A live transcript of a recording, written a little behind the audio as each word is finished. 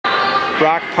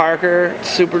Brock Parker,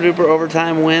 super duper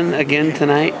overtime win again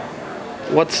tonight.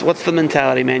 What's the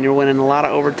mentality, man? You're winning a lot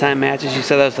of overtime matches. You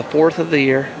said that was the 4th of the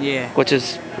year, Yeah. which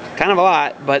is kind of a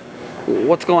lot. But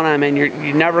what's going on, man?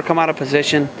 You never come out of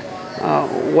position.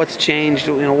 What's changed?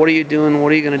 You know, what are you doing?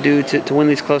 What are you going to do to win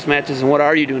these close matches? And what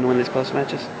are you doing to win these close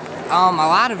matches? A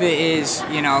lot of it is,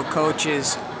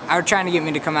 coaches are trying to get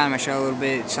me to come out of my shell a little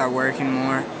bit, start working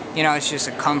more. It's just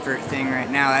a comfort thing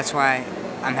right now. That's why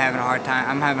I'm having a hard time.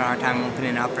 I'm having a hard time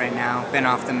opening up right now. Been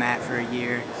off the mat for a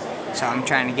year, so I'm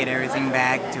trying to get everything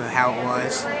back to how it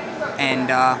was. And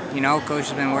coach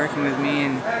has been working with me,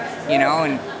 and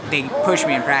they push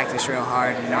me in practice real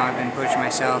hard. I've been pushing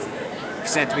myself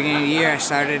because at the beginning of the year I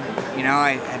started.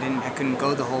 I couldn't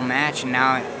go the whole match, and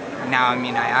now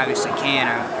I obviously can.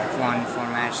 I've won 4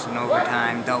 matches in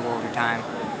overtime, double overtime,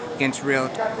 against real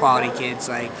quality kids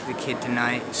like the kid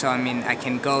tonight. So I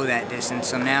can go that distance.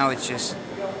 So now it's just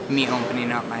me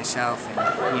opening up myself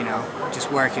and just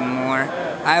working more.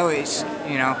 I always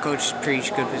coach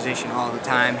preach good position all the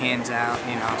time, hands out.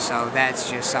 So that's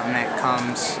just something that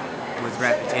comes with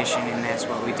repetition, and that's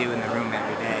what we do in the room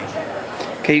every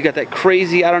day. Okay, you got that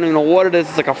crazy, I don't even know what it is.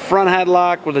 It's like a front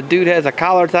headlock where the dude has a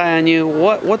collar tie on you.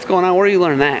 What's going on? Where are you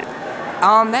learning that?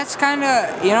 That's kind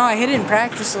of, I hit it in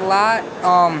practice a lot.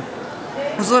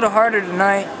 It was a little harder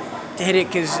tonight to hit it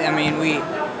because,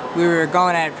 we were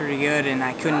going at it pretty good, and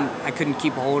I couldn't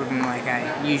keep a hold of him like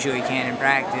I usually can in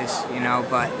practice,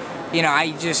 but,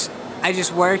 I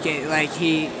just work it like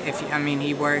he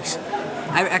works.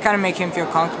 I kind of make him feel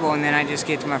comfortable, and then I just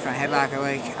get to my front headlock.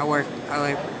 I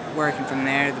like working from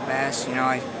there the best.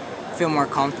 I feel more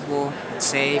comfortable. It's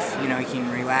safe. You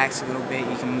can relax a little bit.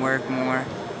 You can work more,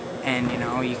 and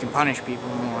you can punish people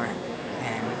more.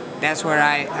 And that's where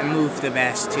I move the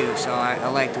best too. So I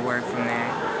like to work from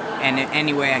there. And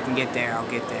any way I can get there, I'll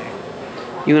get there.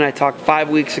 You and I talked 5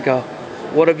 weeks ago.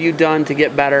 What have you done to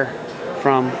get better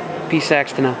from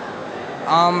PSACs to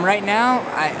now? Right now,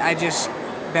 I just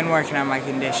been working on my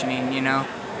conditioning.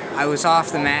 I was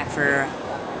off the mat for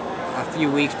a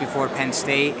few weeks before Penn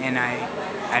State, and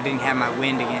I didn't have my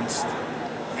wind against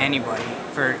anybody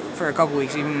for a couple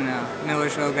weeks. Even the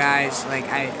Millersville guys,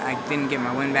 I didn't get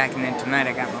my wind back, and then tonight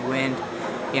I got my wind.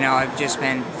 I've just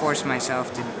been forcing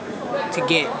myself to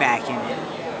get back in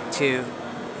it,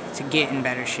 to get in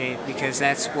better shape, because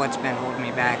that's what's been holding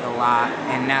me back a lot.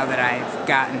 And now that I've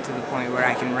gotten to the point where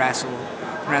I can wrestle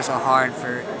hard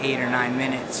for 8 or 9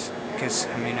 minutes, because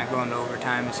I go into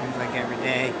overtime, it seems like every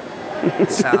day.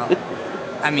 So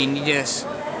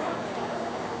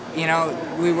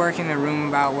we work in the room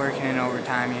about working in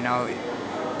overtime.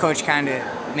 Coach kind of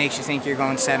makes you think you're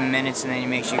going 7 minutes, and then he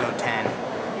makes you go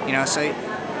 10. So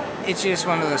it's just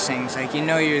one of those things.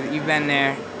 You've been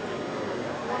there.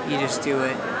 You just do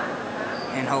it,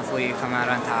 and hopefully you come out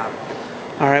on top.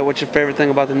 All right. What's your favorite thing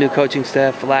about the new coaching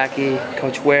staff? Lackey,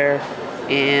 Coach Ware,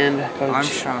 and Coach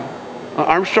Armstrong.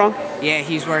 Armstrong? Yeah,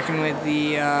 he's working with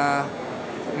the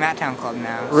Matttown Club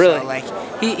now. Really?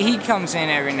 So he comes in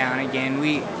every now and again.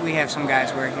 We have some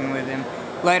guys working with him.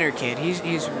 Lighter kid.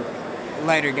 He's a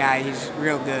lighter guy. He's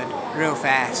real good, real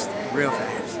fast.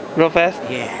 Real fast?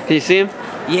 Yeah. Can you see him?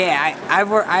 Yeah,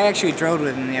 I actually drilled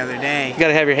with him the other day. You got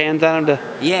to have your hands on him to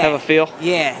have a feel.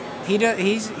 Yeah,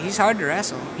 he's hard to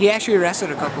wrestle. He actually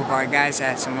wrestled a couple of our guys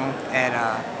at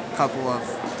a couple of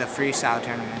the freestyle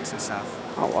tournaments and stuff.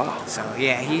 Oh wow. So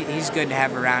yeah, he's good to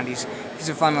have around. He's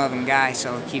a fun-loving guy,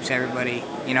 so it keeps everybody,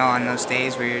 on those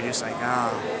days where you're just like,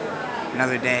 oh,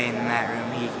 another day in the mat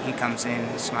room. He comes in,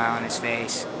 a smile on his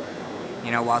face.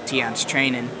 While Tion's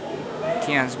training.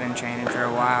 Tion's been training for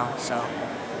a while, so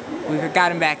we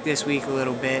got him back this week a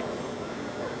little bit.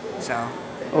 So.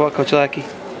 What about Coach Lackey?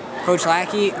 Coach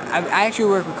Lackey, I actually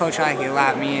work with Coach Lackey a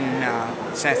lot. Me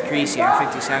and Seth Creasy, our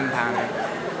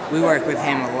 57-pounder, we work with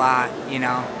him a lot.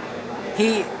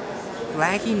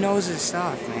 Lackey knows his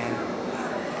stuff, man.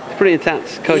 It's pretty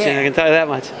intense coaching. Yeah. I can tell you that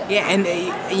much. Yeah, and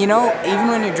even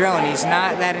when you're drilling, he's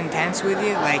not that intense with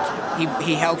you.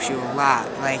 He helps you a lot.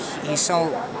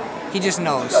 He just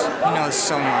knows. He knows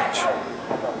so much.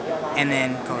 And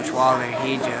then Coach Waller,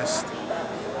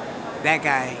 that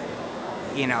guy,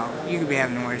 you could be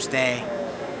having the worst day,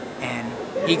 and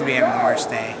he could be having the worst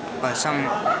day. But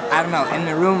I don't know, in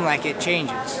the room, it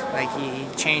changes. He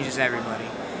changes everybody.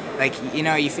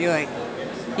 You feel like,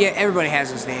 everybody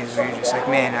has those days where you're just like,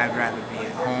 man, I'd rather be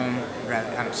at home.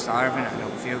 I'm starving, I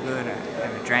don't feel good, I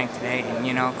haven't drank today. And,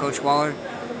 Coach Waller,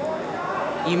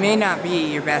 you may not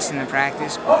be your best in the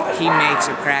practice, but he makes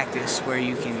a practice where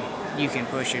you can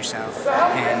push yourself,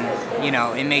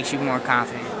 and it makes you more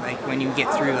confident. When you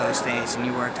get through those days and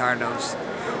you worked hard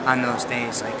on those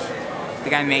days, the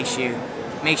guy makes you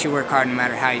makes you work hard no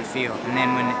matter how you feel. And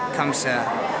then when it comes to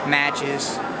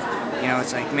matches, you know,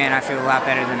 it's like, man, I feel a lot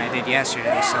better than I did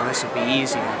yesterday, so this will be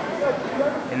easier.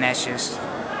 And that's just,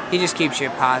 he just keeps you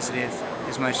positive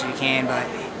as much as you can, but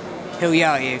he'll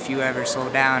yell at you if you ever slow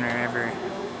down or ever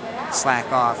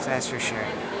slack off, that's for sure.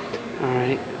 All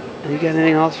right. You got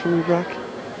anything else for me, Brock?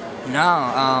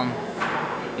 No,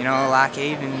 you know, Lock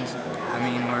Havens, I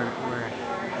mean, we're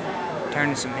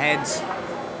turning some heads,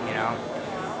 you know,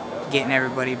 getting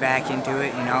everybody back into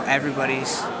it. You know,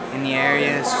 everybody's in the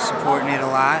area is supporting it a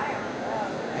lot.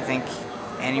 I think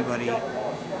anybody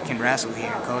can wrestle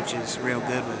here. Coach is real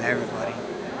good with everybody.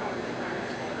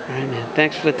 All right, man.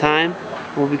 Thanks for the time.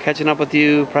 We'll be catching up with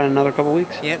you probably in another couple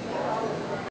weeks. Yep.